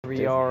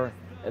we are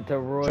at the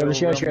Royal Throw the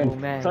share Rumble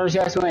screen. match. Throw the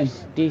share screen.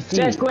 DC.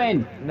 Share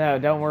screen. No,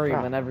 don't worry.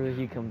 Oh. Whenever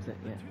he comes in,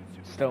 yeah,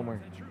 just don't worry.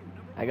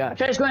 I got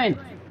you. Share screen.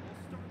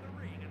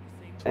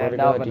 Swear to And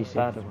God, I'll be DC.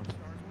 inside of him.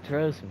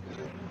 Trust me.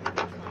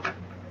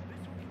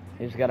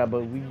 You just gotta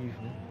believe,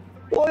 man.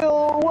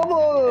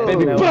 Whoa,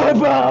 Baby, No, bye,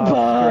 bye, bye.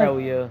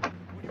 Australia.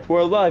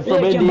 We're live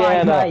from Welcome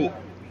back, Indiana.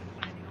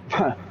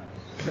 mate.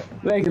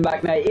 Welcome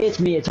back, mate. It's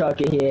me, a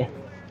turkey here.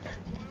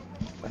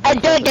 A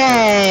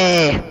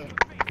turkey!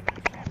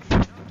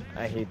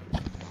 I hate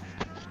this.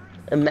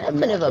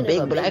 Imagine if a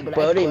big black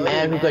Brody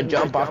man who could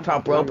jump off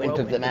top rope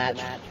into the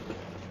match.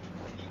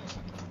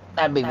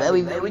 That'd be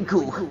very, very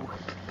cool.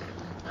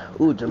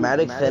 Ooh,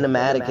 dramatic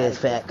cinematic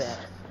effects.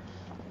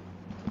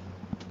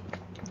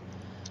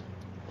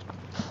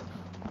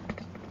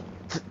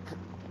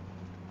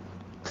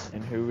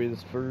 And who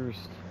is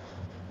first?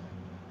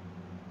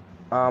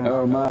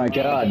 Oh my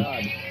god.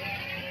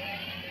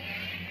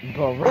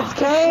 It's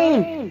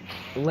Kane!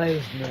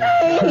 Lesnar.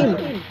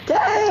 Kane!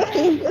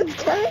 Kane!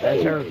 It's That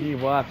Kane! turkey,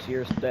 watch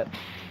your step.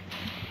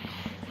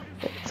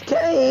 It's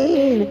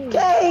Kane!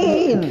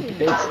 Kane!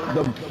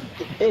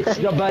 It's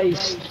the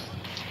base.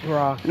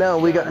 Brock No,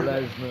 we got...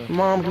 Lesnar.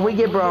 Mom, can we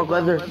get Brock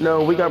Lesnar?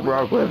 No, we got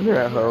Brock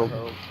Lesnar at home.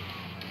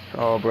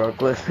 Oh, Brock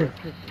Lesnar.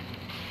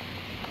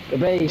 The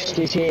beast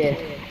is here.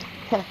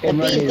 The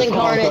beast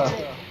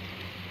incarnate!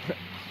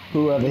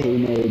 Whoever he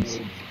needs.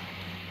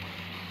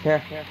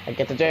 Yeah, I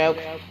get the joke.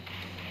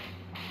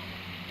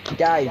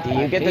 Guys, do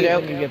you get the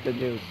joke? You get the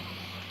joke.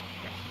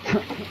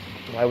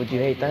 Why would you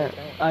hate that?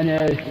 I know.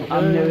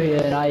 I'm new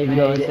here and I even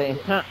You hate always say,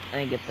 it. huh,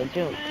 I get the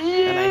joke.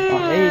 And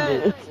I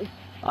hate it.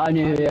 I'm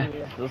new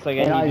here Looks like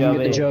and I I even need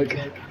get the joke.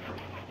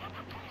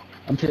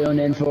 I'm filling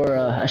in for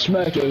a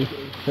Smirky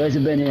who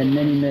hasn't been in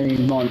many, many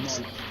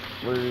months.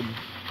 Word.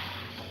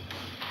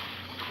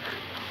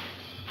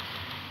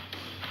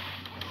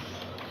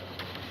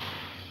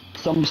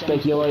 Some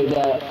speculate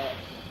that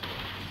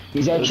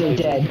he's actually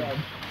dead.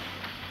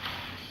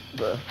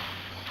 Bruh.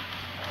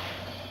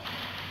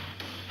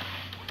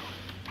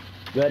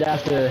 But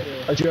after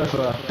a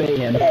Jofa beat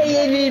him. Hey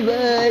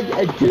everyone,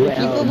 a two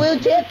people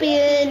world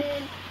champion!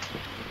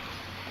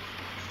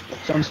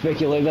 Some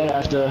speculate that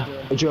after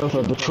a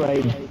Jofa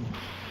betrayed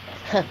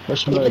a He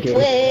Smirky,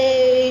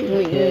 betrayed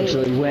me. he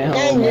actually went I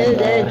home knew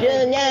that and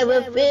you'll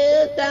never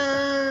feel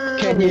down.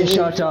 can you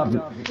shut up?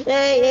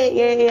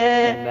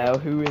 And now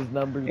who is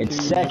number 2?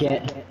 It's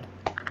second.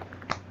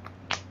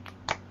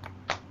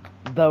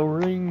 The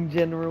ring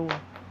general.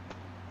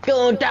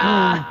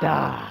 Gunta!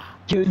 Da.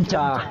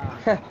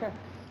 Junta.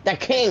 The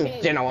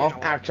king general,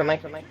 actually.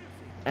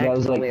 That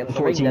was like Actually, it's the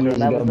 14 ring years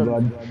general. ago, That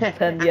was bud.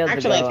 10 years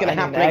Actually, ago. it's gonna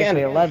happen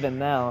Actually, again. 11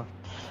 now.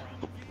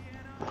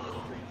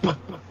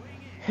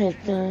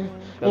 It's a,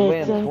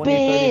 It's a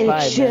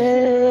big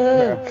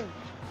show.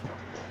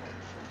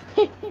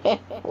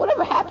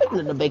 Whatever happened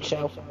to the big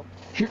show?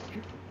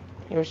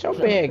 He was so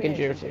big in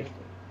Jersey.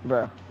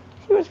 Bro.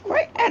 He was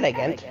quite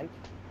elegant.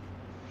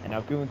 And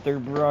now Gunther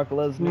Brock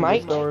Lesnar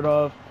Mike, to start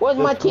off where's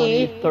the my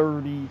tea?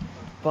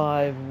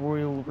 2035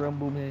 Royal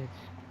Rumble match.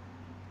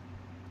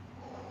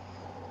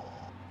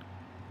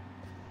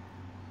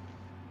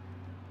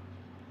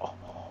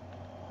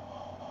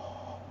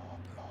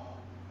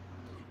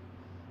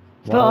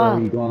 Why are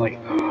you going like?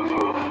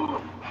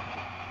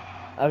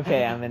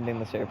 Okay, I'm ending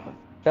this airplane.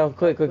 No,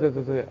 quick.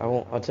 I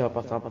won't. I'll stop.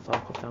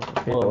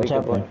 Okay, Whoa, I'll be what's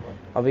good boy. happening?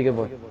 I'll be good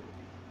boy.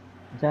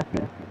 What's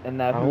happening? And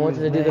now I who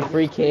wanted is to do the next?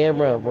 free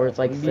camera where it's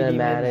like Meaty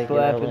men cinematic, you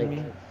know, slapping like.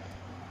 me.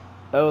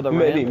 Oh, the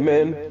Many ramp?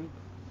 men.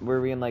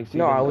 Were we in like?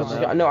 No, I was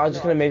coming just, up? no, I was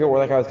just gonna make it where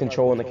like I was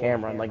controlling the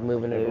camera and like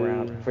moving it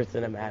around for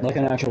cinematic. Like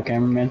an actual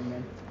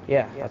cameraman.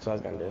 Yeah, that's what I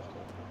was gonna do.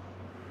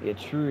 Yeah,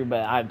 true,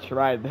 but I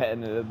tried that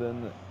and it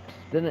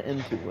didn't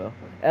end too well.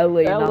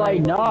 LA LA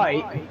Knight.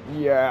 Knight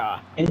Yeah.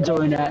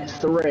 entering at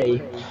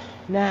 3.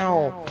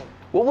 Now,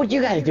 what would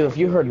you guys do if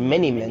you heard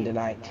many men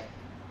tonight?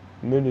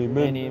 Many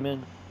Many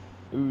men.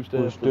 Who's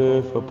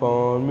Steph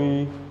upon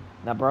me.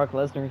 Now Brock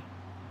Lesnar.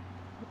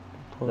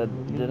 That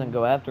didn't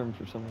go after him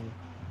for some reason.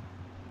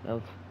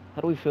 Now,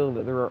 how do we feel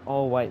that there are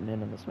all white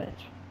men in this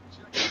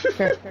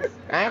match?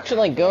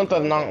 Actually,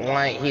 Gunther's not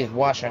white, he's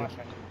Russian.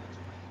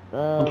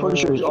 I'm pretty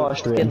sure he's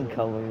Austrian. Skin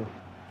color.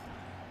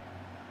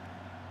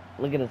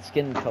 Look at his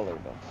skin color,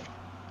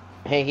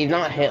 though. Hey, he's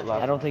not Hitler.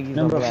 I don't think he's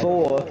Number a black.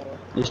 4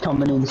 is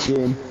coming in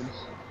soon.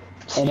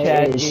 And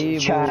Chad it is Gable.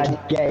 Chad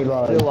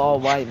Gable. Still all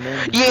white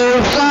men.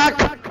 You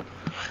suck!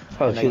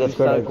 Oh And shoot, that's you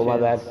suck, critical, my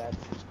bad. Chad.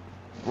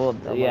 Well,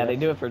 yeah, they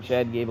do it for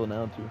Chad Gable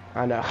now, too.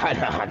 I know,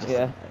 I just...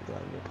 Yeah.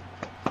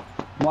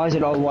 Why is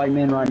it all white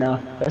men right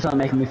now? That's not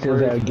making me feel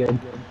very good.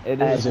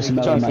 It As a is.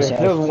 Samoan Trust me, myself.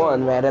 there's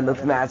one man in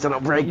this match that'll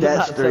break You're that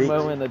not streak.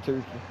 Samoan, the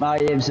turkey. I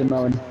am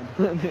Samoan.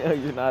 No,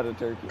 you're not a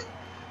turkey.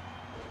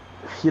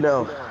 You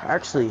know,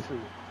 actually,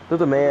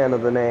 there's a man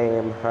of the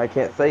name, I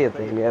can't say his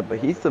name yet, but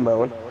he's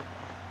Samoan.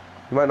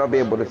 You might not be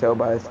able to tell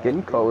by his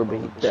skin color, but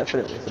he's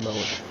definitely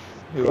Samoan.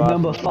 Who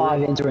Number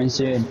 5 entering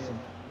soon.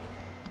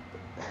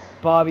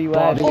 Bobby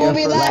Lashley.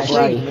 Bobby Lashley,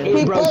 Lashley.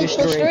 he broke the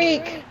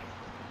streak!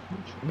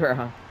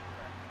 Bruh.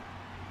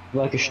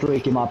 Like a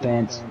streak in my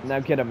pants. Now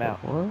get him out.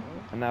 What?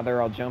 And now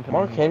they're all jumping.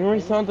 Mark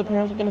Henry's son's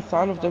apparently gonna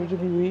sign with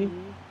WWE.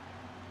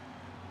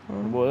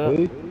 What?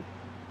 Who?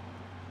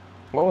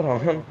 Hold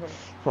on.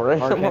 Mark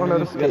Random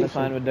Henry's gonna notification.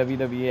 sign with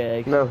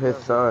WWE. No, his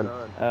son.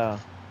 Oh.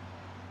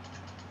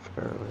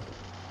 Apparently.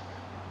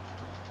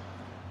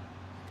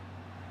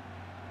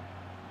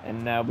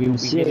 And now we will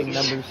be getting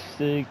Six. number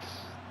 6.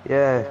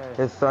 Yeah,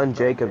 his son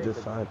Jacob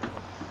just signed.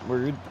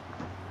 Word.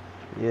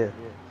 Yeah.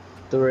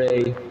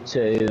 3,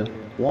 2,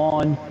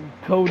 1.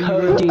 Cody.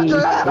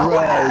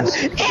 Rhodes.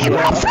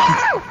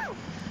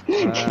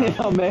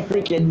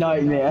 American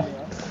Nightmare.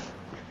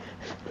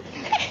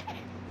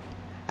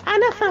 I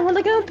know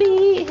someone gonna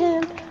beat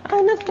him.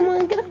 I know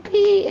someone gonna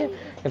beat him.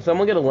 Can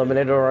someone get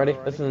eliminated already?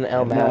 This is an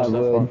L match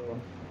so far.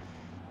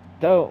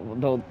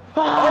 Don't.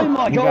 Oh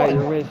my You got god.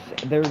 your wrist.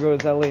 There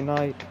goes LA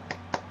Knight.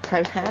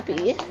 I'm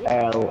happy.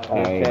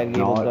 LA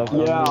Knight.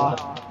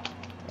 Yeah.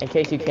 In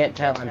case you can't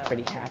tell, I'm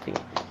pretty happy.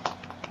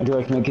 I do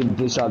reckon I could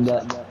do something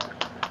like that.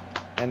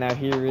 And now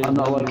here is I'm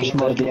not like number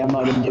a schmucky, 7. I'm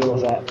not gonna deal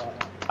with that.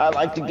 I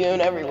like to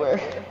goon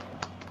everywhere.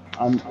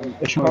 I'm a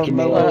schmucky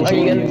may Carmelo, like to Are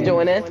you join guys you.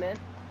 doing it?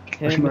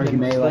 A schmucky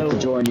may like to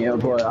join you,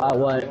 but I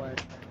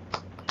won't.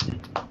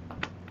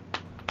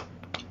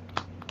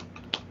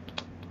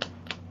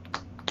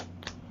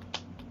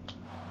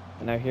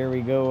 And now here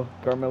we go.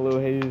 Carmelo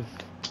Hayes.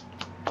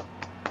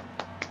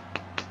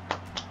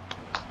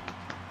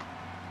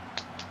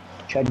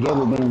 Chad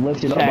Gable being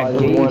lifted up by Chad the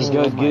Gable. ones.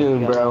 Good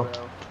goon, bro.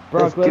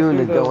 Brock This goon Lesnar,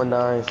 is though. going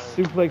nice.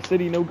 Suplex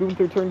City. No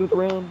Gunther turned it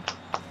around.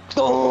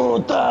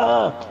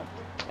 Gunther!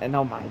 And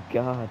oh my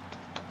god.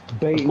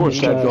 Beating Of course,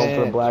 his Chad ass. Gable. Going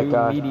for a black two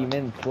guy. meaty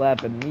men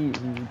slapping me.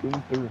 Who's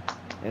Gunther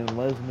and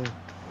Lesnar.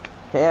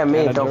 Yeah, me.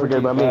 And a Don't forget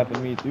about me.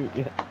 slapping me too.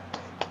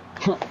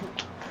 Yeah.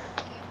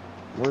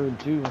 Word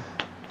too.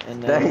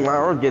 And Dang, my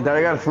arm get that.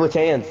 I gotta switch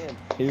hands.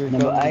 here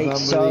Number comes 8, number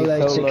Solo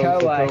 8,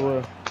 Sikoa.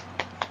 Sikoa.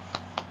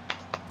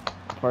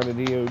 Part of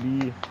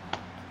DOD.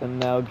 And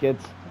now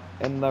gets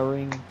in the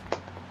ring.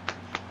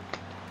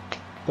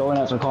 Going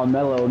after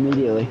Carmelo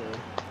immediately.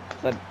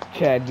 But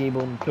Chad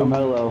Gable and Cody.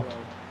 Carmelo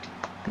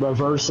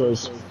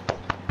reverses.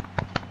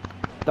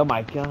 Oh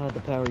my god,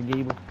 the power of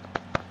Gable.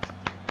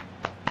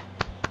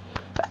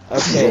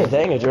 Okay, Okay,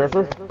 dang it,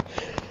 Jerfer.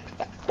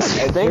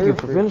 Thank you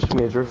for finishing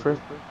me, Jerfer.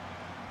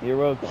 you're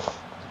welcome.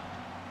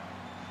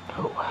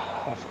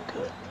 Oh, that's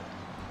good.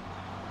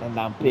 And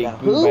now Big Now,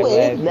 Boo who by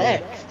is Lashley.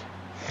 next?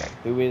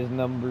 Who is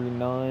number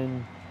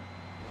 9?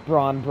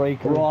 Braun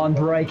Breaker. Braun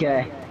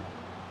Breaker.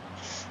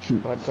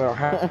 But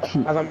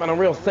hasn't been a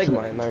real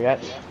Sigma in there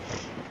yet.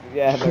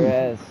 Yeah, there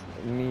has.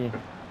 Me.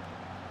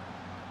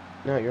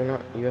 No, you're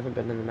not. You haven't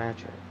been in the match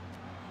yet.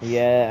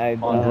 Yeah, I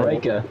Braun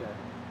Breaker.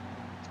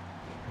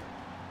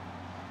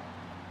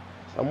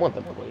 Someone's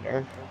a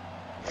bleeder.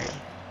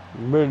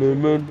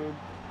 Man.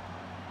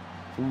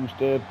 Who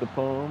stepped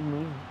upon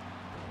me?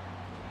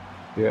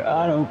 Yeah,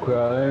 I don't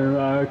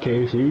cry,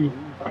 Casey.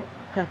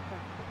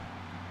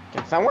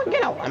 Can someone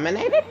get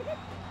eliminated?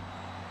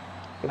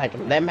 Like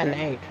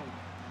lemonade.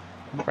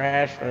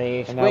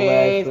 Freshly And now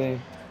squeezed.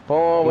 Lashley.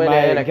 Pour You it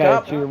might in a have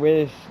got cup. your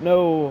wish.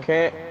 No.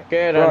 Can't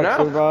get Brock enough.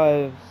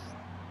 survives.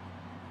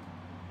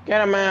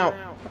 Get him out.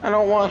 I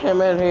don't want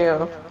him in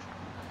here.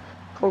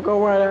 We'll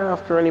go right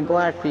after any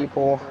black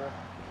people.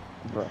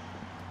 Bro.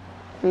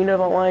 You know,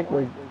 don't like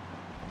me.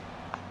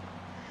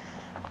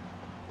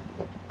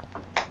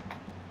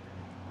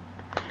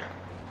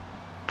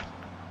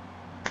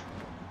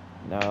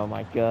 No, oh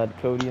my god,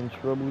 Cody in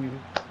trouble here.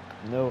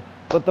 No.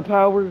 But the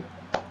power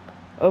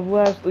of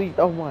Lashley.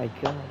 Oh my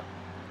god.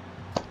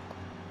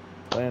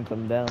 Plant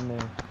him down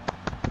there.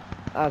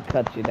 I'll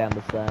cut you down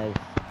to size.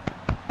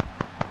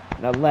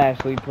 Now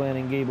Lashley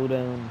planting Gable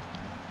down.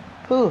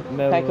 Whew,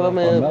 Mellow. heck of a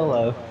move.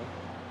 Carmelo.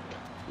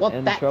 What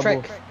In that trouble.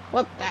 trick?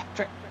 What that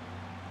trick?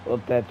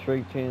 Up that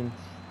trick chance.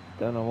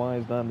 Don't know why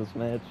he's not in this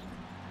match.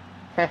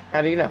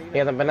 How do you know? He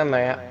hasn't been in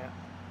there yet.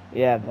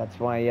 Yeah, that's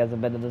why he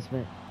hasn't been in this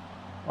match.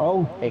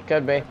 Oh, He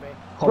could be.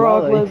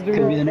 Brock Carmelo Lesnar.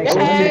 could be the next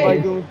one Hey! By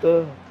eliminated.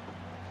 Gunther.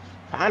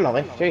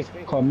 Finally.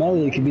 Jeez.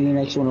 Carmelo could be the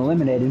next one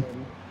eliminated.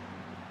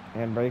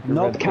 And Breaker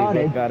Not Red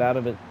counted. Tape got out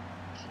of it.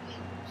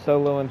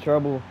 Solo in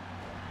trouble.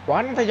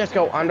 Why don't they just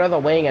go under the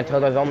wing until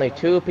there's only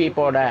 2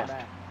 people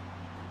left?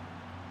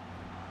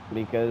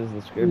 Because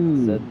the script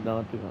said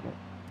not to.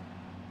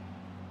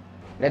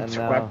 It's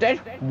And,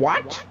 scripted?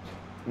 What?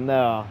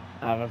 No,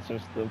 I was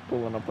just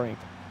pulling a prank.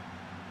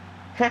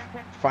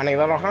 Funny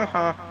little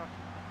ha-ha.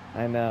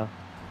 I know.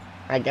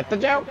 I get the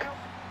joke.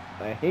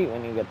 I hate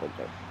when you get the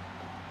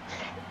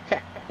joke.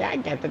 Yeah, I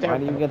get the joke. Why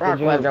do you get the Brock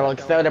joke? Lesnar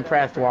looks so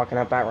depressed walking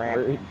up that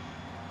ramp.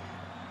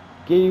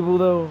 Gable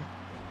though,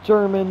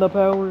 German the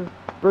power,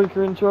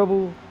 Breaker in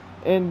trouble,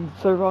 and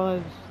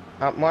survives.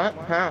 What?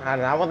 Huh?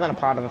 That wasn't a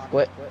part of the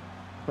split.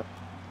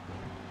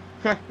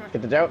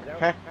 Get the joke?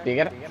 Huh? Do you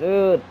get it?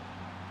 Dude,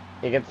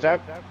 You get the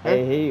joke? I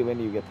hate when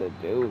you get the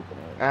joke.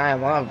 I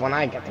love when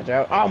I get the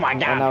joke. Oh my And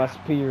now god! a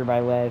spear by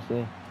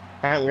Lashley.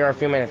 You're a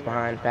few minutes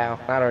behind, pal.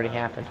 That already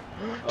happened.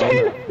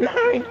 10,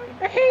 9,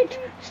 8,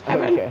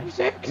 7, Okay.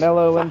 6,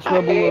 Mello in 5,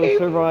 trouble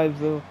survives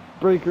though.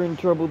 Breaker in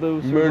trouble though.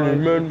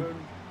 Man, man.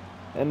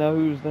 And now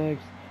who's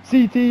next?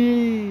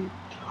 CTE!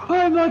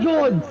 Oh my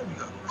god!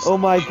 Oh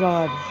my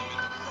god.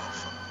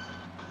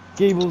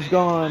 Gable's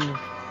gone.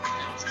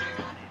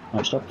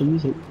 I'll stop the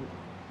music.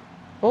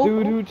 Oh,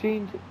 Dude, who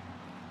changed it?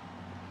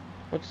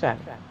 what's that?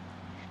 You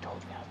told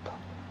me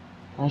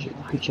I was playing.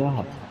 Good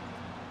job.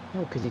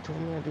 No, because he told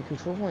me I'd be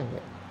controlling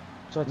it.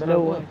 So I thought I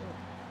No would. way.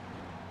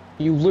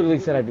 You literally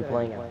said I'd be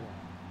playing it.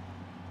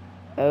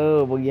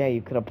 Oh, well, yeah,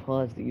 you could have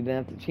paused it. You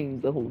didn't have to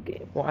change the whole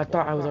game. Well, I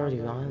thought I was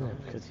already on there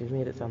because you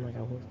made it sound like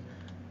I was.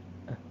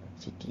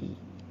 CT.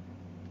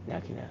 Now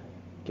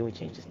can we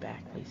change this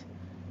back, please?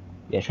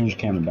 Yeah, change your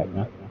camera back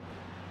now.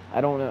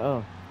 I don't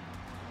know.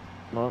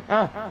 Oh.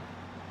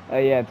 Well,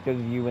 yeah, it's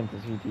because you went to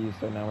CT,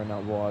 so now we're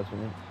not watching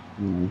it.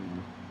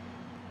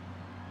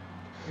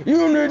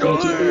 You need to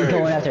CTE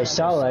going after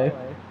Solo.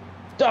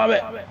 Stop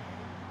it!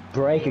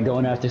 Breaker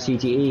going after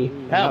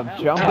CTE. Help,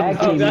 Tag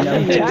teaming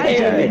him. Tag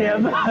teaming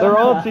him. They're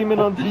all teaming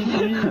on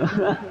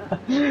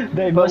CT.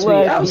 They must be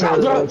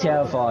absolutely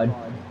terrified.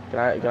 Can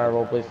I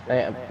roll, please?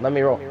 Hey, let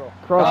me roll.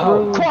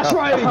 Crossroads.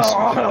 Crossroads!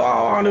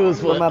 I knew it was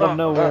From out of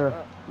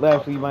nowhere.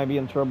 Lashley might be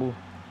in trouble.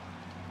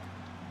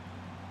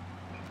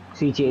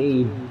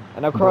 CTE.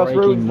 And now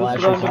Crossroads breaking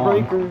just on the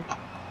Lashley's breaker.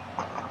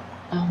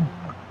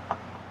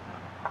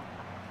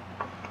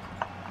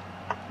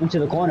 Into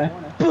the corner.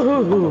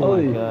 Oh my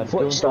Oh, god, foot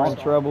Gunther in stomp.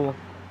 trouble.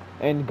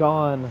 And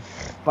gone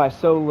by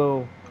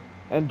Solo.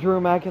 And Drew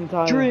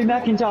McIntyre. Drew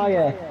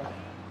McIntyre.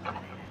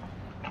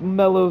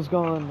 Mello's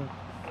gone.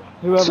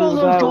 Whoever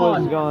Solo's that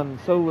gone. was gone.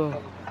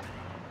 Solo.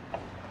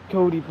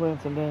 Cody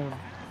plants him down.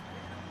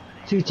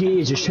 CTE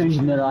is just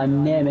changing the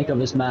dynamic of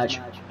this match.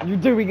 You're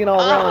doing it all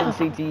wrong,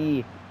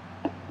 CTE.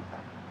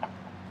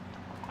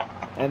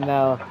 And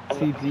now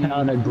CTE.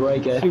 Counter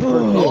breaker. Super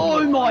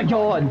Oh my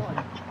god!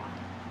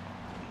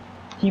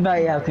 He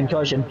may have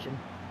concussion.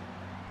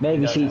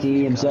 Maybe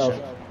CTE himself.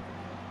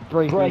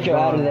 Breaker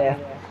out of there.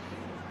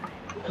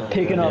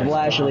 Picking up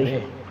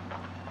Lashley.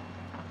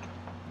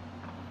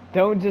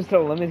 Don't just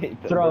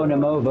eliminate them. Throwing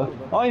him over.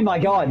 Oh my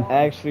god!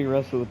 Actually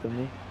wrestle with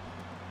them.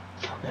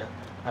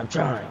 I'm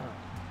trying.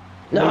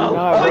 No, No!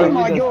 Oh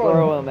my just god!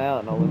 throw them out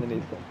and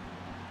eliminate them.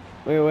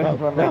 We went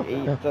from like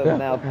 8 to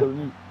now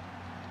 3.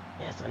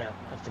 Yes, I know.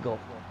 That's the goal.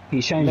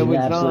 He's changing the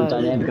absolute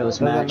dynamic of this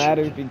Doesn't match.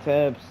 matter if he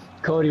taps.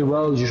 Cody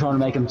Rhodes, you're trying to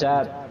make him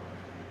tap.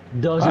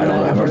 Doesn't I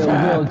don't matter, ever but it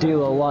tap. will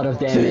do a lot of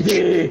damage.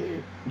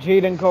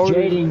 Jaden Cody.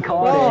 Jaden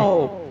Carter.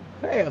 Oh!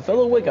 Hey, a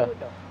fellow Wicca.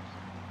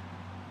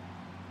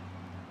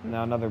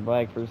 Now another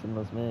black person in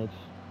this match.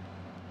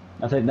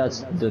 I think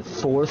that's the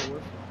fourth.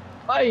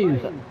 Hey!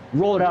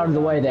 Rolled out of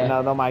the way there. Now,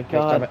 oh my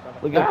god.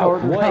 Look at Ow.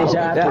 Carter. What is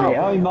No, happening?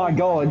 no. Oh my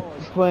god.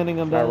 Planning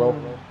him I roll.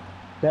 down.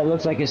 That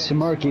looks like a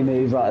smirky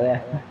move right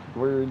there.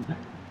 Weird.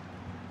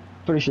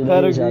 Pretty sure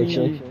that is Pedigree.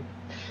 actually.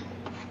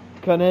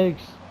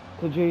 Connects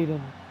to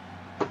Jaden.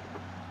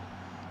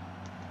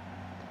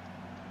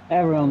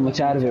 Everyone looks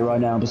out of it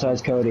right now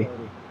besides Cody.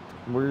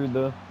 Weird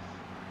though.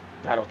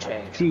 That'll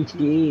change.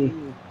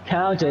 CTE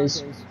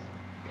counters.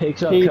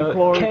 Picks up Cade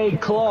Clark.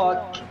 Cade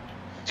Clark.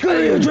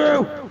 Screw you,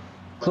 Drew!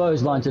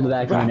 Clothesline to the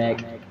back of the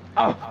neck.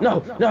 Oh,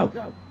 no, no!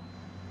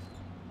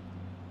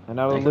 And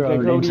now They look throw at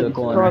it Cody. into the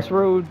corner.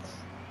 Crossroads.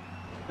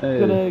 Ooh.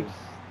 Connects.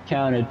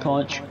 Countered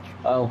punch.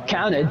 Oh,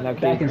 countered. Now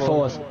Back Cade and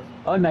Clark. forth.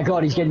 Oh my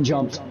god, he's getting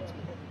jumped.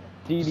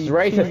 DDT.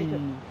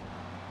 racist.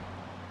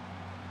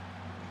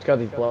 It's got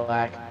these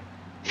black.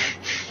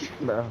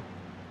 Bro.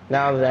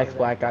 Now the next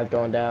black guy's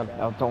going down.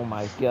 Oh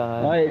my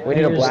god. Right, We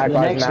need a here's Black the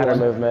Lives next Matter one.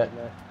 movement.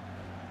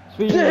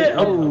 Speed.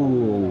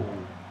 Oh.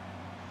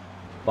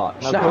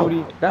 Fuck. Now No, Cody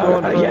no,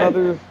 going not for again.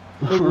 another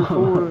figure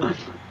four.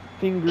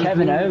 Finger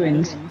Kevin four.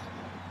 Owens.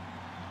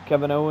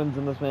 Kevin Owens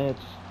in this match.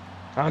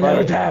 I'll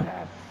never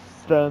tap.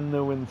 Stun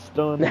Owens,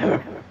 stun.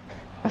 Never.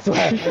 I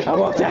swear, I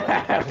won't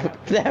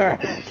tap. Never,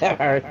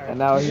 never. And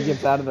now he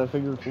gets out of the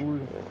figure four.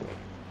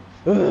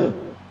 Ugh.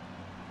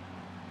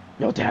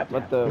 No tap.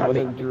 What the Not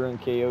me. Drew and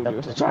KO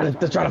do? They're trying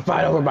to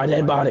fight over my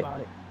dead body.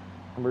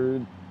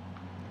 Weird.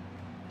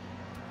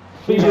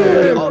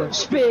 Spear. From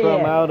Spear.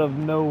 out of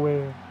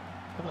nowhere.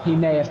 He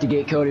may have to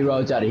get Cody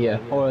Rhodes out of here,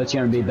 or it's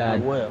gonna be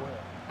bad. Will.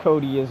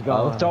 Cody is Oh,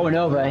 gone. throwing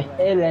over.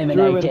 Drew in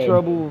Eliminated.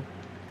 trouble.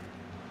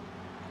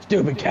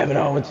 Stupid Kevin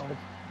Owens.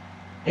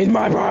 He's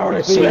my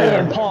priority.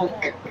 CM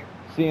Punk.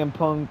 CM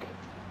Punk.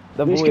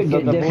 The This voice could of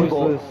get the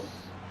difficult. voiceless.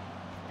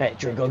 Hey,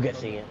 Drew, go get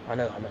CM. I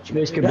know how much you.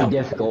 This could No. be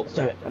difficult.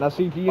 Stop it. And I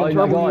see T Oh in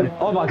my trouble. god. here.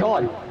 Oh my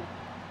god.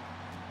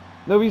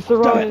 Nobody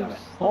survives.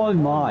 Oh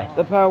my.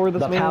 The power of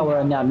this The man. power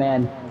in that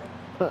man.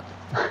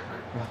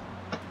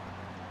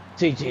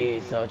 CG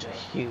is such a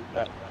cute.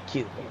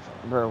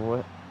 Bro,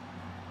 what?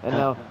 And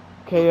now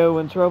KO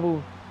in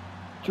trouble.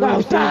 Drew No,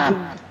 sees stop!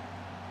 him.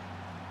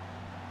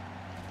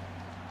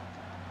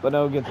 But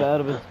no, gets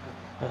out of it.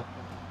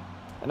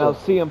 And now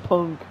CM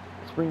Punk.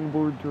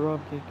 Springboard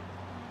dropkick.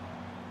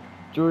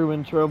 Drew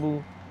in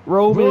trouble.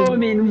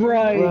 Roman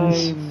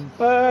Reigns.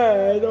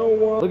 I don't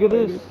want Look at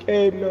this.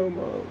 game no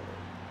more.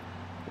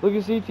 Look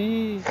at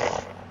CTE.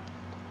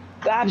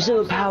 The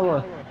absolute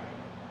power.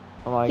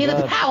 Oh my He's a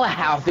god.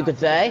 powerhouse, you could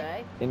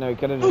say. You know, he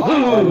could have just.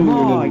 Oh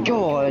my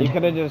god! He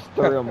could have just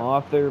threw him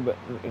off there, but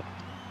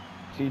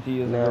CT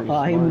is very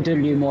He will smart.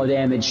 do more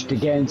damage to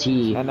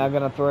guarantee And I'm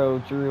gonna throw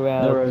Drew the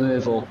out.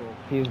 removal.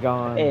 He's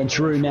gone. And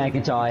Drew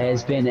McIntyre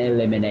has been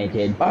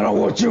eliminated. I don't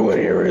want you in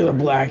here either,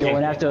 Black.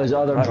 Going after his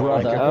other I don't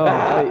like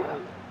brother. it.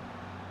 Oh.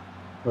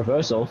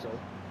 Reversal.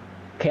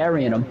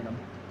 Carrying him.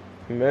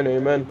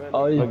 Man.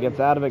 Oh, But gets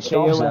out of it.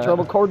 Stops KO in that.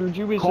 trouble. Carter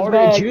Jewish is Carter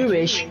back.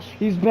 Jewish.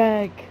 He's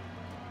back.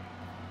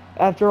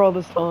 After all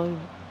this time.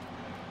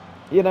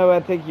 You know, I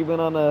think he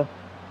went on a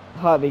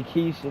hot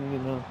vacation, you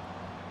know.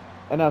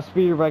 And now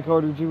spear by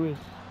Carter Jewish.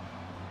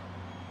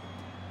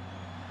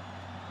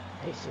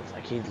 He seems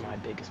like he's my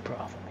biggest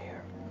problem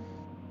here.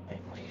 Hey,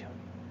 what are you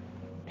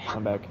doing?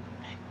 I'm back.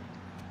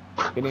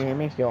 Can you hear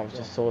me? Yo, I'm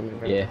just sold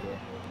me. Yeah.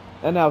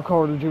 And now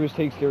Carter Jewish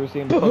takes care of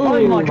Sam.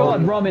 Oh my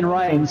god, Roman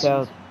Reigns.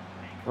 Out.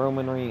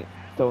 Roman Reigns.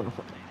 Don't.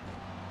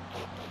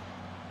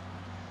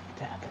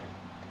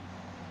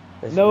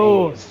 This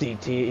No.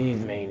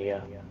 CTE's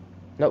mania.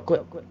 No,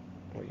 quit. Where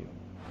are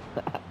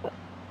you?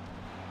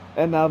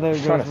 And now there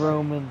Trying goes to-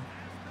 Roman.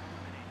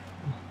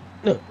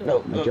 No.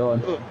 Oh my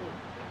god.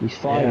 He's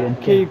fighting.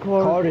 Key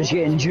Clark. Carter's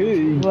getting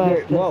jumped.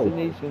 Last Whoa.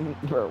 destination.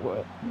 For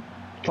what?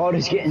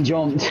 Carter's getting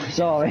jumped.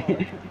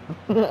 Sorry.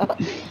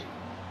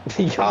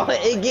 Y'all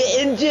ain't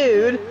getting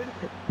Jude.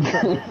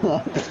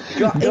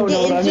 Y'all Don't know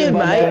ain't what I getting Jude, mean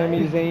by mate.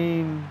 Sami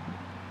Zayn.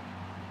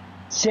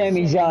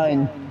 Sami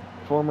Zayn.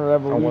 Former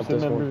want Evolution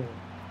this one. member.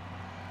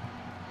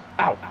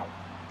 Ow.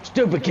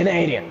 Stupid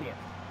Canadian.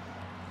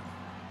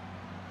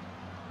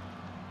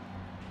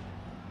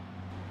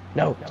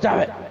 No, stop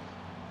it.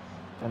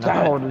 And Stop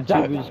now it. Carter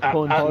Stop it. Jewish Ow,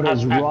 punch.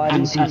 Carter's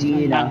riding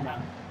CTE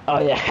now. Oh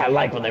yeah, I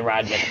like when they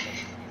ride me.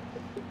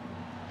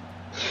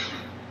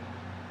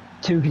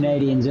 2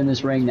 Canadians in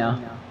this ring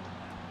now.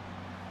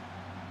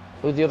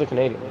 Who's the other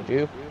Canadian?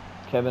 You?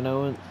 Kevin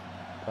Owens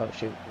Oh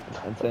shoot.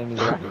 and Sami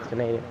Zayn. He's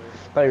Canadian.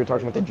 Thought you were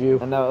talking about the Jew.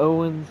 And now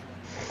Owens.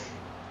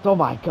 Oh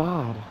my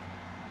god.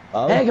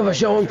 Oh. Heck of a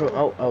showing from.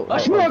 Oh.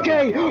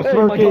 Smirky! Oh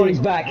my Smirky. god, he's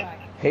back.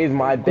 He's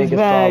my He's biggest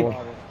back.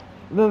 problem.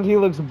 Then he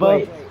looks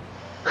buff. Wait.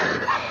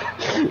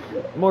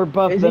 More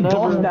buff Is he than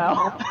buff ever.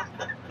 now?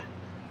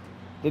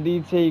 Did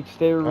he take I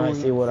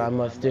steroids? see what I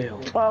must do.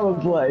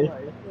 Probably.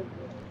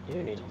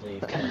 You need to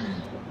leave.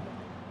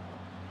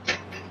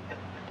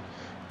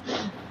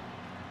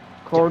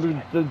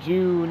 Carter the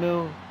Jew,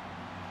 no.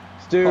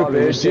 Stupid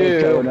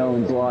Kevin Jew.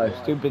 Owens live.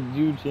 Stupid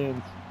Jew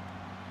chance.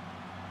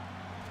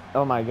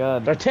 Oh my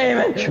god.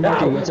 Entertainment.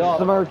 Smirky, what's up?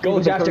 Smirky Goes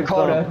with the after curse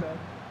Carter. on.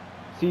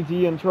 CT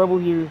in trouble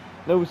here.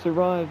 No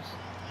survives.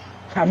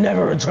 I'm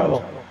never in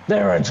trouble.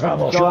 They're in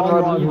trouble. John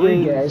John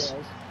Rodriguez, Rodriguez.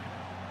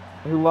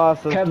 who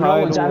lost his Kevin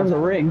Owens out of the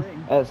title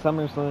ring. at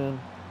SummerSlam,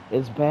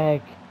 is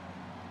back.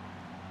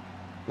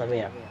 Let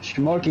me out.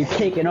 Smirky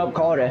picking up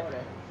Carter.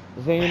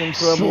 Zayn in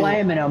trouble.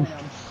 Slamming him.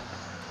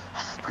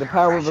 The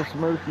power of a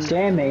Smirky.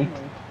 Sammy.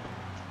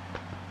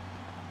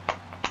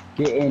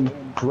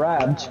 Getting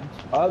grabbed.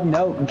 Oh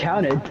no,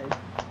 counted.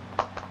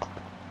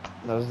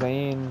 No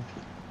Zayn.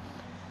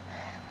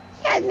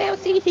 Guys, now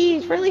CT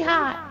is really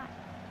hot.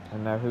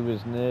 And now who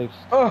is next?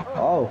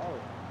 Oh.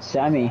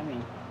 Sammy.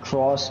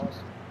 Cross.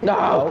 No.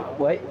 Oh,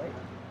 wait.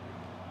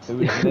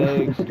 Who is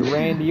next?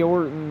 Randy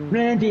Orton.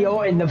 Randy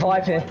Orton, the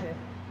Viper.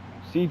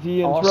 CT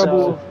in Also,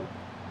 trouble.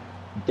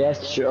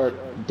 Death shirt.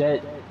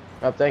 Dead.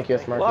 Oh, thank you,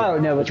 Smirky. Well, I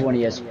don't know which one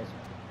he is.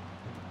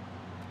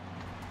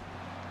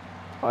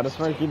 Why does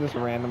Smirky just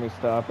randomly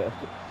stop it?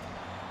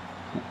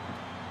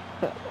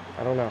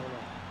 I don't know.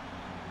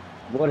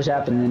 What is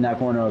happening in that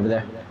corner over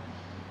there?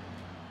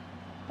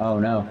 Oh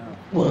no.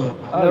 Whoa.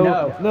 Oh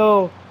no.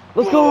 No.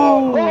 Let's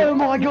go. Oh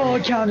my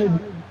god, counted.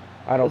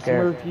 I don't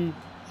care. Smirky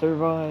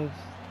survives.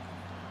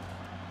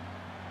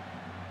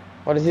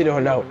 What is he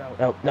doing? No,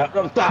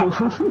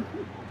 stop.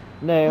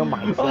 No,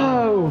 my god.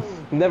 Oh.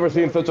 Never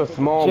seen such a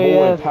small boy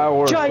JF. in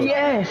power.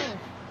 JF.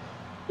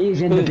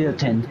 He's in the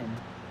building.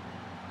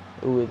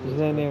 Who is He's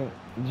this? in there.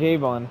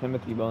 J-Bond,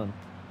 Timothy Bond.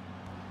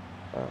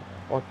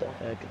 What the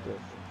heck is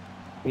this?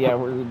 Yeah,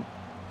 we're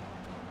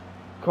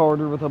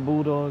Carter with a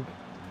bulldog.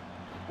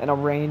 And a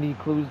Randy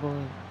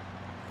clothesline.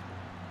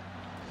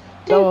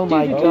 Oh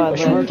my god,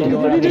 Smirky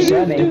going after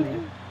Sammy.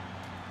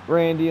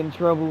 Randy in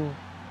trouble.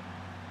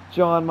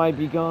 John might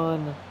be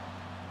gone.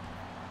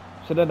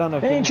 Should have done a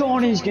And finish.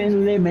 John is getting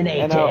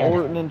eliminated. And now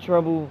Orton in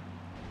trouble.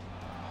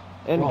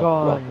 And Roll.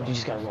 gone. You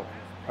just gotta roll.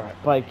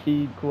 Alright. By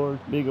Keith Clark,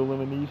 big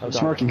elimination. Oh,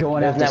 Smirky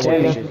going Isn't after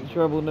that what Sammy. it In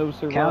trouble, no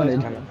survive.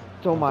 Counted.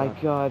 Oh my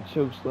god,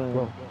 chokeslam.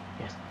 Roll.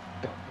 Yes.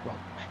 Go. Roll.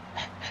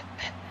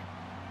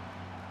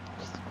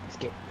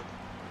 Skip.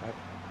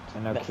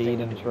 And now Best Cade thing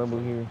in to do. trouble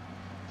here.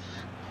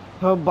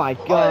 Oh my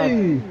god.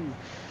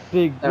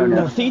 Big Oh, boot.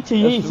 no.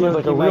 CTE seems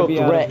like a Smirky might real be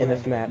out threat of in here.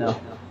 this match.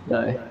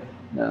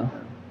 No.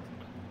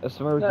 A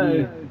Smirky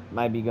No.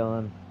 might be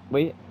gone.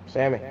 Wait.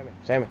 Sammy,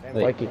 Wait.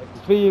 Mikey.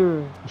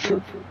 Spear.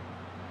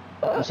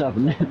 What's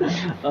happening?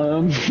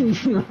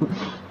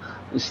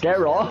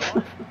 Stare off.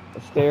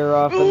 A stare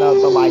off and out.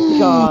 Oh my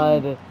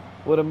god.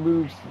 What a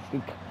move.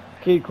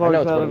 Keith I Clark's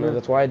know it's out what of it is. it.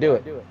 That's why I do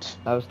it.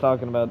 I was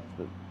talking about.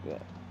 Yeah.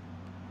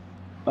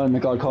 Oh my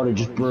god, Carter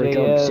just broke up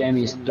JF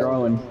Sammy's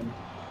throwing.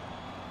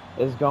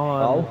 is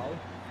gone. Oh.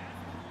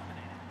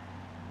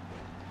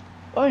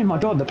 Oh my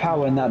god, the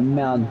power in that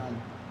man.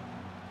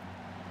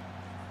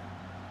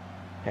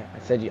 Yeah, I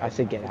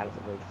said get out of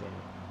the way, Sammy.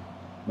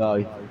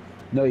 No.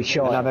 No, he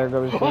shot. And now there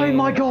goes Oh Shane.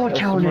 my god,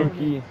 That's Conan.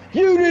 Smokey.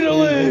 You need to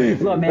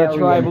leave! Look, The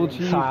tribal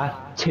chief.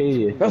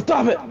 Two. Now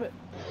stop it!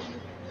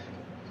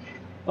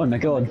 Oh my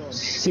god.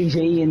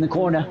 CTE in the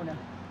corner.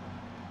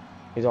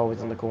 He's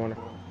always in the corner.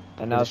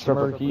 And now He's a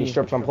stripper. Smokey He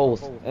strips on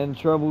poles. in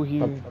trouble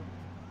here.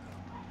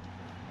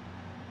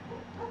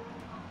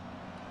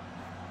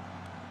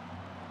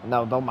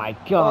 No, oh my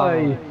god.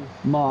 Oh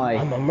my.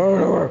 I'm a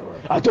murderer.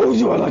 I told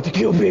you I like to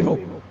kill people.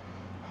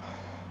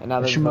 And now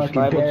there's the Schmucky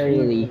tribal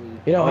barely. chief.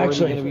 You know, Already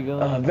actually, gonna be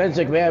gone. Vince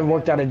McMahon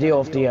worked out a deal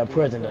with the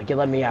prison. Like, he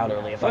let me out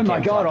early if I Oh my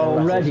can't god,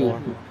 fucking wrestle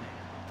already. for him.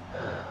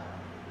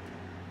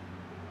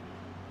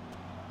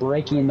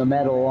 Breaking the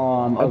metal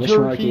arm of A a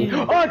jerky.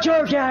 Schmucky. Oh,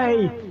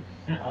 jerky!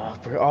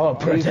 I'll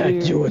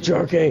protect you, a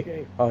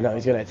jerky. Oh no,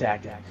 he's gonna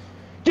attack that.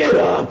 Get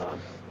up!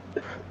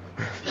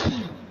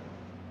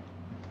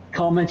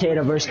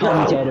 Commentator versus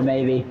commentator,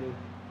 maybe.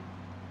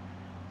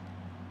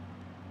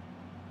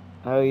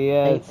 Oh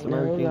yeah, Hey, it's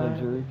Smokey no, and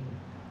a no. jerk.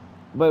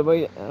 But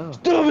wait, oh.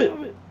 Stop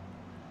it!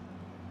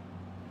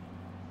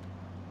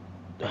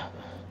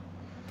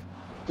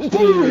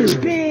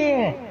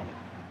 Spear!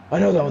 I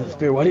know that was a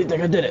spear. Why do you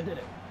think I did it?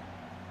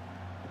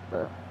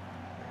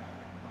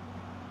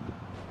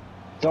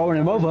 Throwing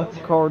him over.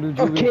 Carter A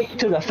Jewish kick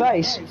to the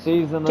face.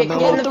 season Kick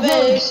the in the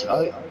face!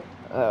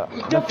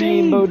 the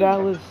Fiend Bo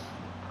Dallas.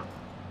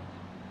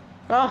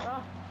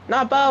 Oh,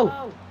 not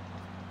Bo!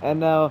 And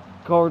now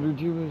Carter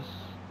Jewish.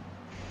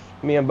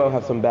 Me and Bo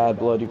have some bad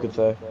blood, you could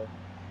say.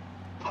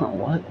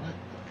 What?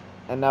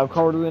 And now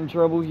Carter in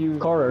trouble here.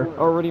 Carter.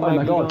 Already Oh might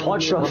my be god, gone.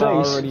 punch to the Well,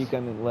 not face. already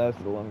kind of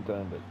lasted a long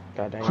time, but.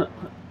 God dang it.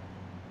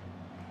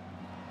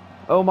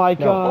 Oh my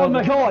god. Oh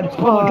my god!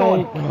 Oh my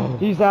god! Spike.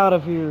 He's out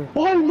of here.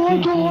 Oh my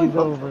He's god!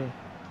 over.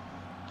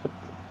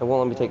 It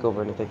won't let me take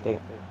over anything. Dang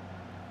it.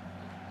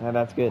 Now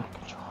that's good.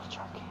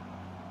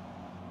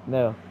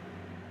 No.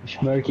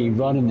 Schmurky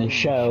running the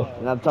show.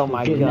 That's oh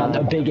my Getting out the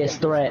god.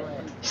 biggest threat.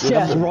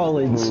 Seth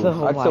Rollins.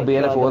 Oh I'd still my be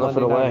in it God, for the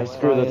the Monday delay. Night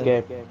Screw this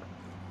Messiah. game.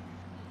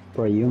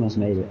 Bro, you almost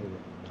made it.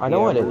 I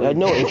know I did. I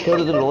know it's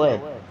because of the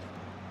delay.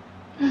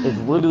 It's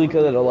literally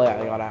because of the delay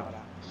I got out.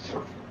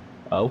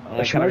 Oh,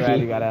 I'm kinda glad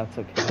you got out.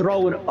 Took.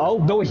 throwing. Oh,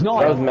 no, he's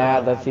not. I was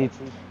mad that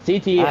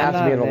CTE I'm has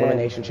to be not an mad.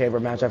 elimination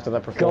chamber match after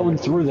that Going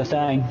performance. through the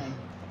thing. I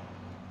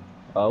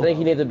Oh, think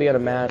he needs to be in a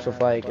match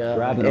with like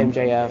Grabbing him.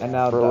 MJF. And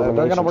now for they're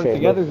elimination gonna work chamber.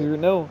 together here.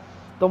 No.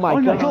 Oh my, Oh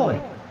my god.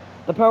 god.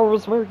 The power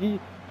of Smurky.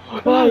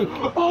 Spike.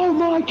 Oh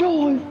my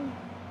god.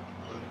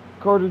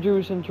 Carter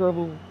Jewish in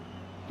trouble.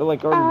 Feel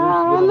like Carter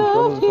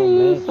Jewish has been in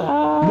trouble this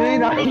whole match.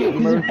 Man, I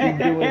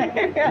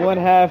Smurky doing one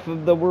half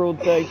of the World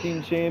Tag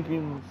Team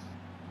Champions.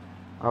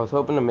 I was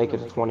hoping to make it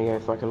to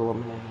 28 so I could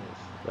eliminate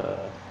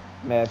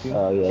Matthew.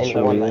 Oh yeah,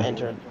 anyone sure. that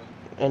entered.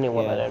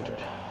 Anyone Yeah. that entered.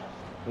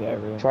 Yeah,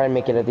 really. Try and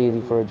make it as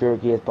easy for a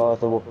jerky as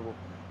possible.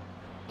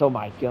 Oh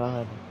my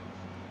god.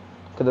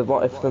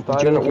 Because since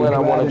I didn't win, I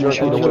want a jerky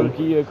to A win.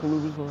 jerky, a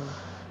clothesline.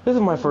 This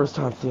is my first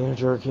time seeing a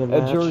jerky in a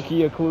A match.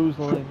 jerky, a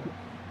clothesline.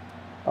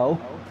 Oh,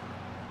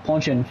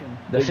 punching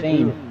the Big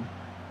Fiend.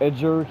 A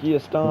jerky, a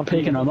stompy.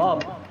 Picking him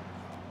up.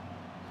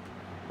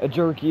 A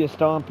jerky, a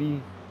stompy.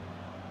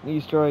 Knee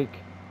strike.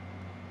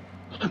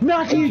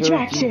 Matthew A jerky.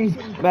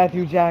 Jackson.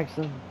 Matthew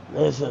Jackson.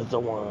 This is the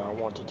one I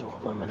wanted to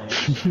eliminate.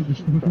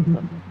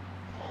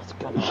 It's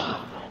gonna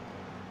happen.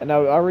 And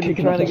now already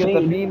Kicking trying to up the get the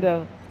Fiend. Fiend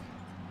out.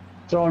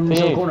 Throwing him to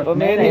the Fiend. corner. But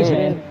Mayonnaise,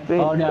 Mayonnaise, man.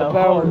 Fiend. Oh no. The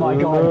power. Oh my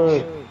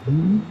god.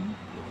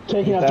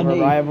 Taking out the Have a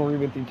knee. rivalry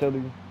with each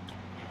other.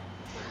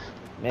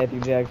 Matthew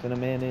Jackson, a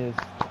man is.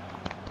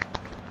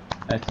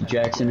 Matthew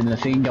Jackson and the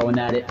Fiend going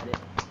at it.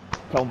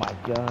 Oh my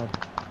god.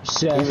 He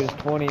Seth was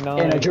 29.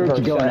 and a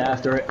jerky or going Seth.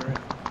 after it.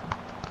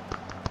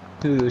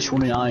 Who was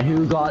 29?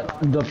 Who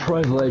got the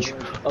privilege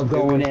of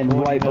going in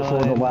right before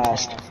the 29?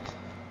 last?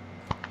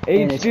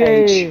 And it's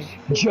HJ.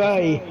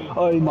 HJ.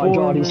 Oh my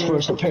god, his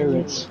first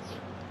appearance.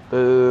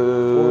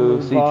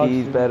 Boo, Former CT's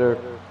boxer. better.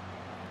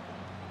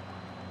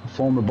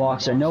 Former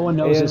boxer. No one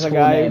knows Here's his a full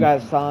guy who name.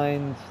 got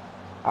signs.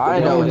 I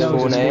No know one his knows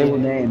full his full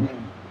name.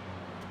 name.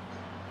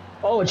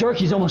 Oh,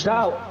 Jerky's almost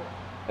out.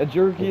 A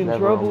jerky He's in never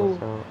trouble.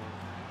 almost out.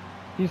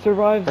 He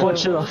survives.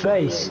 Punch to though. the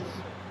face.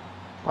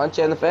 Punch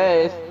you in the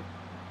face.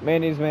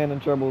 Manny's man in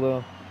trouble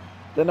though.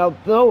 Then no,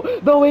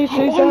 HJ's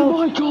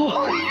Oh out. my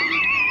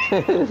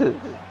god.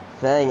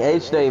 Dang,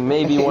 HJ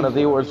may be one of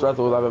the worst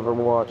wrestlers I've ever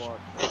watched.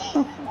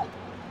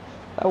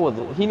 That was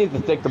he needs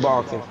to stick to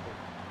boxing.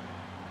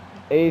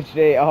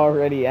 HJ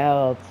already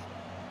out.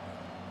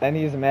 And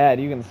he's mad.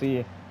 You can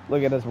see.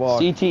 Look at his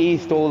walk. CTE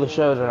stole the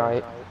show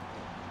tonight.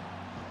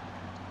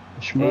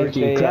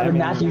 Schmurky. I Grabbing mean,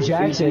 Matthew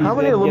Jackson. How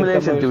many did get the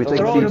eliminations do we most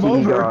think Throwing him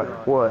CTE over.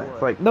 got?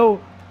 What? Like, No,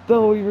 he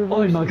Oh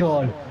reversed. my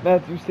god.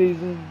 Matthew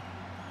stays in.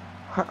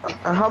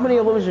 how many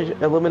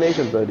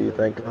eliminations though do you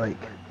think? Like,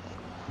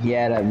 He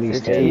had at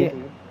least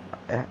 15?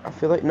 10. I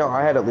feel like, no,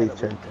 I had at least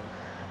 10.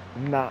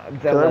 Nah,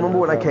 I remember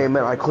when I came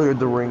in, I cleared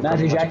the ring.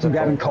 Matthew Jackson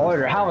grabbing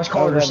Carter. How is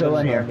Carter still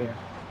in here?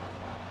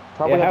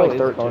 Probably yeah, had how like is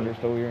 13. Carter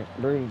still here?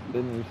 Bird's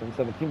been here since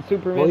 17.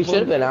 Superman. Well, he should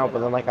have punch. been out, but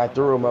then like I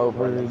threw him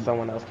over and then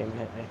someone else came and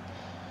hit me.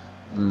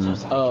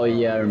 Oh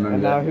yeah, I remember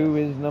And that. now who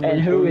is number?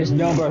 And who is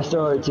 30? number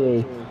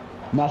 30?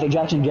 Matthew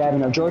Jackson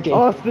grabbing a jerky.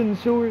 Austin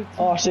Shorts.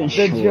 Austin The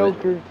Short.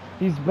 Joker.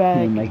 He's back.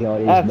 Oh my God,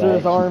 he's after back.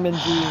 his arm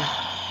injury.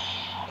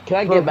 Can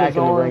I Broke get back his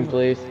in the ring, arm.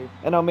 please?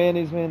 And now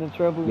Manny's man in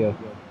trouble. Yo,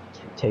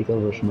 take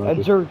over, A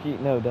Smokey. jerky.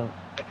 No, don't.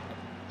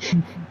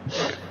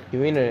 You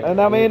mean it? And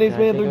now Manny's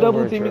can I man, take they're over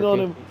double a teaming jerky? on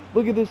him.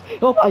 Look at this.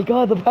 Oh my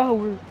God, the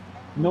power.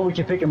 No one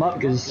can pick him up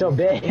because he's so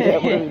big.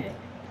 Yeah,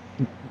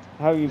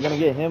 how are you gonna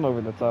get him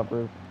over the top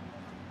rope?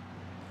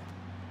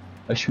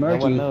 A No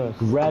one knows. Schmirky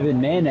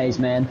grabbing mayonnaise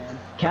man.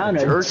 Counter.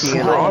 Jerky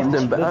and slammed. Austin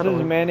This battle.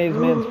 is Mayonnaise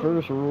Man's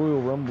first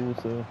Royal Rumble,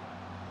 so.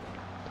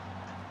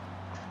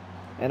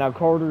 And now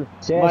Carter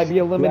Seth might be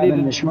eliminated.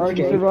 grabbing the He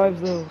Schmirky,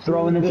 survives though.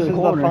 throwing into this the is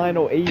corner. the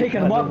final 8.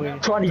 Picking him by the way.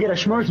 up, trying to get a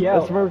Schmirky A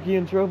out. Smirky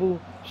in trouble.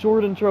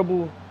 Short in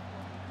trouble.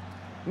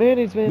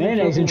 Mayonnaise Man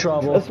Mayonnaise in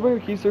trouble. A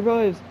Smirky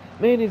survives.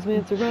 Mayonnaise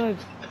Man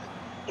survives.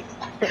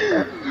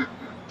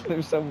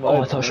 There's so much.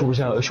 Oh, I thought Short was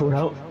out. Short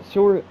out.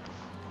 Short.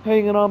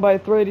 Hanging on by a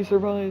thread, he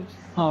survives.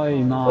 Oh A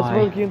my.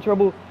 Smirky in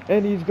trouble,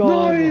 and he's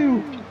gone.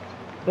 No!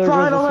 There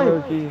Finally!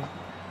 goes a Smirky.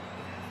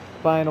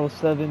 Final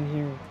 7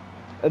 here.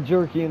 A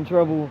Jerky in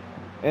trouble,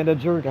 and a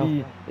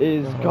Jerky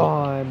is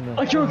gone.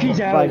 A Jerky's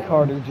By out.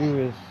 Carter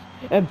Jewis.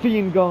 And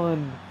Fiend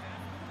gone.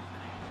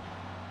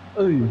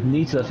 Ooh,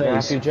 knee to the face.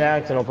 Matthew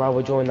Jackson will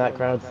probably join that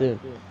crowd soon.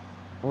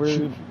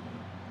 We're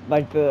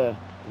like the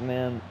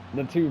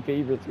two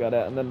favorites got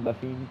out, and then the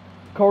Fiend.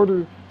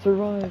 Carter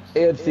survives.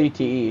 And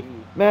CTE.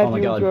 Matthew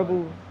in God.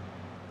 trouble.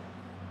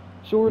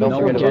 Short Don't in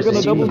forget trouble. They're about gonna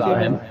the double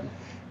team team about him.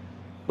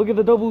 Look at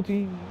the double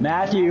team.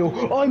 Matthew.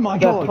 Oh my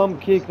That God.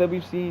 pump kick that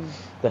we've seen.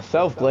 The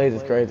self-blaze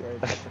is crazy.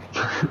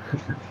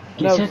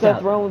 Now Seth Seth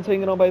out. Rollins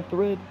hanging on by a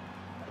thread.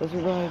 That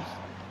survives.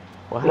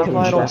 What The happened?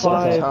 final That's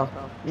 5. how-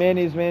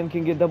 Manny's man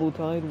can get double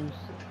titles.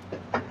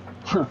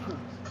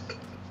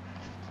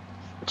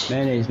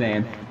 Mayonnaise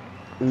man.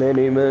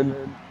 Many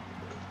men.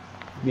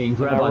 Being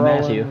grabbed Now by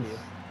Matthew. Rollins.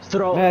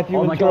 Throw. Matthew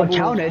Oh in my God,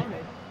 trouble. counted.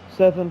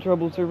 Seth in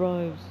trouble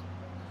survives.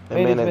 And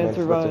Manny's Manny's man man's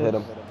supposed to hit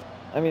survives. him.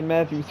 I mean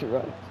Matthew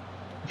survives.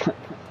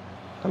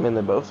 I mean,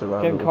 they both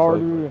survived. Can it looks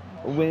Carter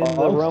win the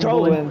Oh, Rumble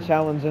throwing. and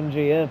challenge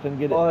MJF and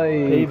get it Oi.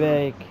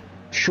 payback?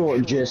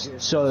 Short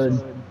just so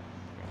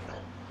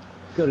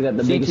could have got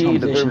the like. biggest CTE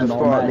competition deserves a in the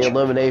whole spot in the match.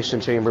 Elimination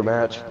Chamber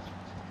match.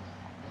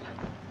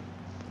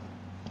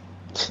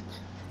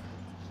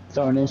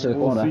 Throwing into the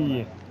We'll corner.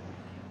 see.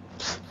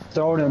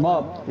 Throwing him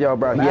up. Yo,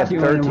 bro, he had Matthew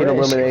in 13 the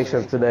wrist.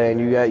 eliminations today, and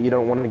you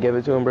don't want to give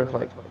it to him, bro?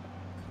 Like,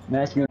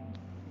 Matthew.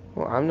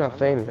 well, I'm not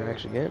saying he's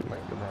actually getting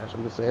like the match.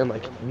 I'm just saying,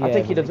 like, I Yeah,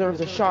 think he but- deserves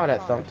a shot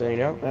at something, you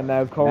know? And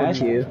now Carter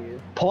Matthew.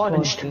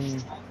 Punched.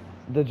 punching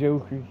the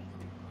Joker.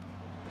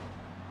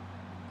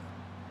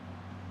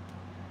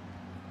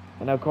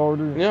 And now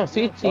Carter. You know,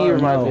 CTE Oh,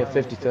 reminds no. me of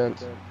 50 Cent.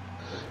 Oh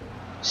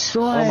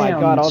Slammed. my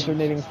God!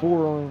 Alternating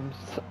forearms.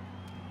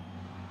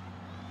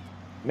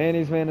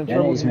 Manny's man in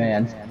trouble. Mayonnaise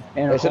man.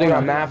 And They a should have got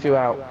corner. Matthew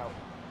out.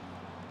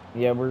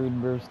 Yeah,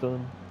 we're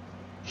stunned.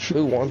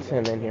 Who wants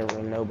him in here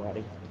when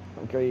nobody?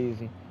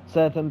 Crazy.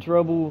 Seth in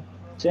trouble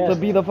Seth. to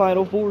be the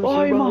final 4.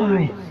 Oh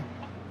my.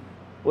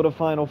 What a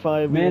final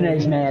 5.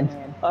 Mayonnaise man.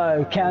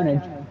 Oh,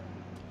 counted.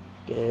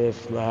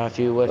 Give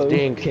Matthew a Oh,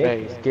 stink kick.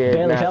 face. Give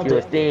Barely felt Matthew a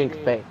it. stink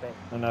face.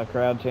 And now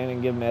crowd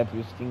chanting, give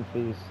Matthew a stink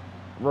face.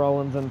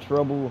 Rollins in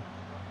trouble.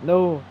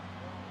 No.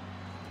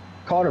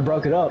 Carter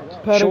broke it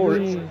up.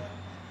 Pedigree. Short.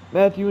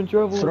 Matthew in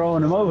trouble.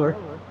 Throwing him over.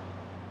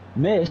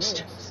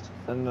 Missed.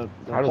 And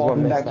How does one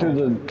Falling miss back that? through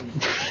the.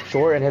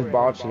 Short and his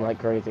botching like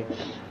crazy.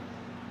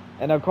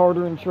 and now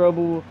Carter in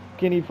trouble.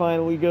 Can he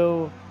finally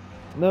go?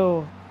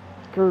 No.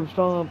 Curb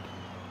stomp.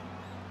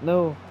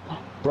 No.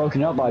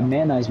 Broken up by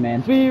Mayonnaise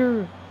man.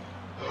 Spear.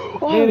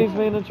 Oh. Manny's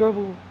man in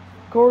trouble.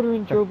 Carter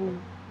in trouble.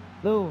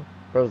 No.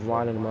 Bro's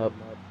lining him up.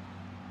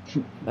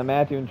 Now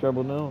Matthew in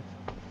trouble. No.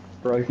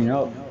 Broken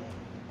up.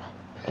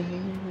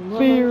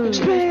 Spear.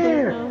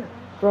 Spear!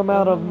 From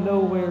out of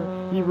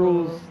nowhere, he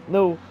rolls.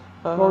 No.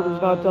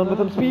 Carter's not done with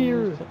him.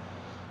 Spear.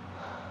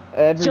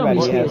 Everybody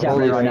Somebody's has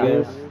happening spears, right I now.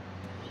 guess.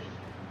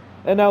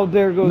 And now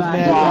there goes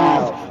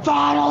Matthew.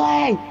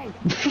 Finally!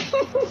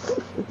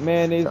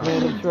 Mayonnaise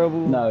man in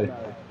trouble. No.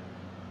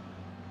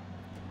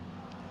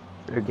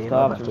 Their game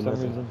Stopped after for some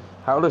missing. reason.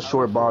 How does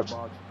Short botch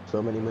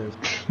so many moves?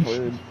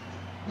 Word.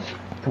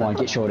 Come on,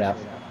 get Short out.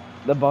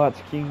 The bot's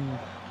king.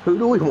 Who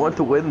do we want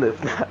to win this?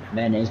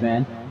 Mayonnaise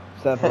man.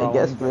 Seth I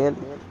Rollins. guess, man.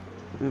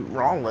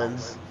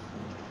 Rollins.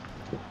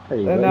 There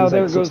you And go, now he's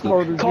there like goes 60.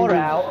 Carter Carter Jr.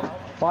 out.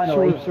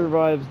 Finally. Short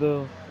survives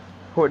though.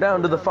 We're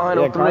down to the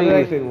final Yeah, Carter 3.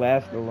 actually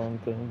lasted a long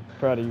time.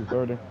 Proud of you,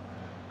 Carter.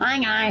 Hi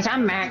guys,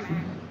 I'm back.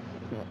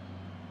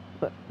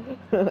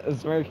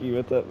 Smirky,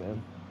 what's up,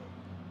 man?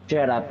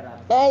 Shut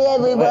up. Hey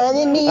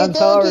everybody, I'm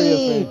sorry,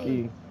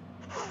 Smirky.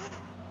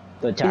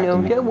 The You attack know,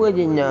 me. that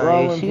wasn't nice.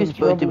 Rollins He was in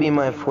supposed to be trouble.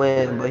 my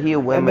friend, but he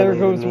And there eliminated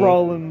goes me.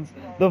 Rollins,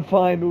 the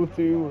final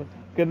two.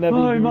 Could never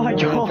Oh be my more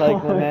god!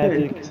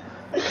 anticlimactic.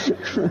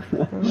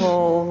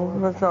 Oh,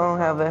 let's not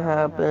have it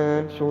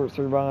happen. Short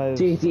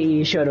survives.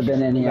 CTE should have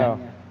been in here. No.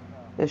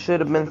 It should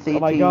have been CTE. Oh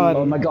my god.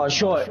 Oh my god,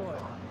 short.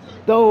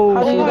 No,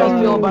 How do you she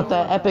guys feel died. about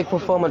that epic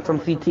performance from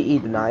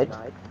CTE tonight?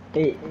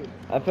 It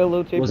I feel a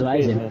little chafed was in the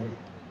amazing. face, man.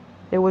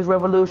 It was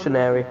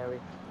revolutionary.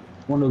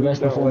 One of the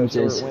best Don't let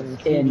performances short win.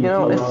 in You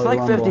know, the it's Royal like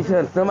 50 Rumble.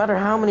 cents. No matter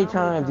how many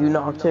times you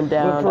knocked him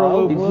down, for a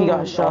low he blow.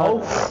 got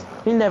shot,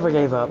 he never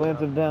gave up.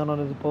 Plants him down on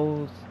his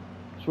poles.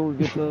 Short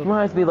gets up.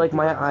 Reminds me like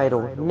my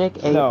idol,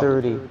 Nick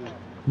 830.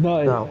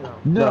 No. No.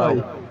 No.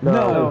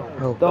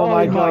 No. Oh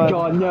my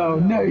god.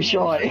 No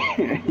shot.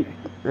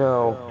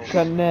 No.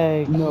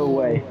 Connect. No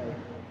way.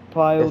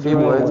 Pile If he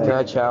wins, driver. can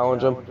I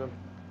challenge him?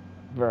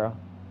 Bro.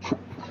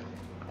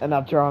 And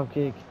a drop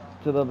kick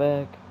to the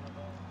back.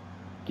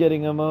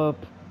 Getting him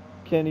up.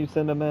 Can you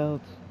send him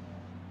out?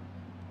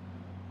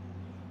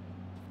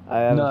 I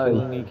have No. a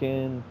feeling he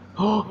can.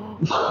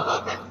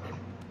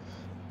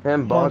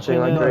 Him bunching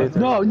like crazy.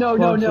 No.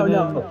 Punching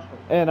him,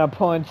 and a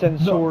punch and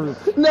short.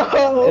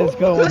 No! It's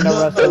going to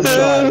wrestle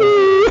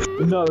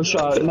shot. No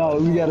shot. No,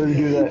 we gotta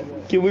do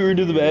that. Can we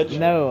redo the match?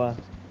 No.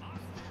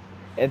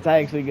 It's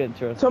actually good,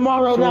 trust.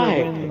 Tomorrow Short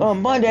night wins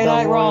on Monday the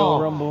Night Royal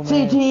Raw, Rumble match.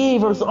 CTE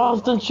versus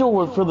Austin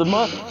Short for the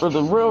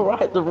Royal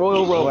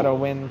Rumble. What a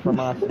win from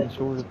Austin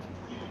Short.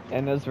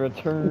 And his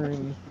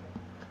return.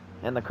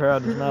 And the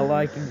crowd is not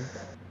liking it.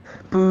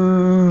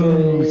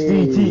 Boo!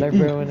 They're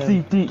booing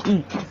him.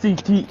 CTE,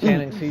 CTE,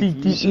 Chanting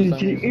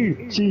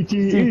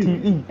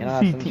CTE. And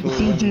Austin Short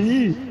wins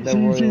the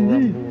Royal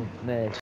Rumble match.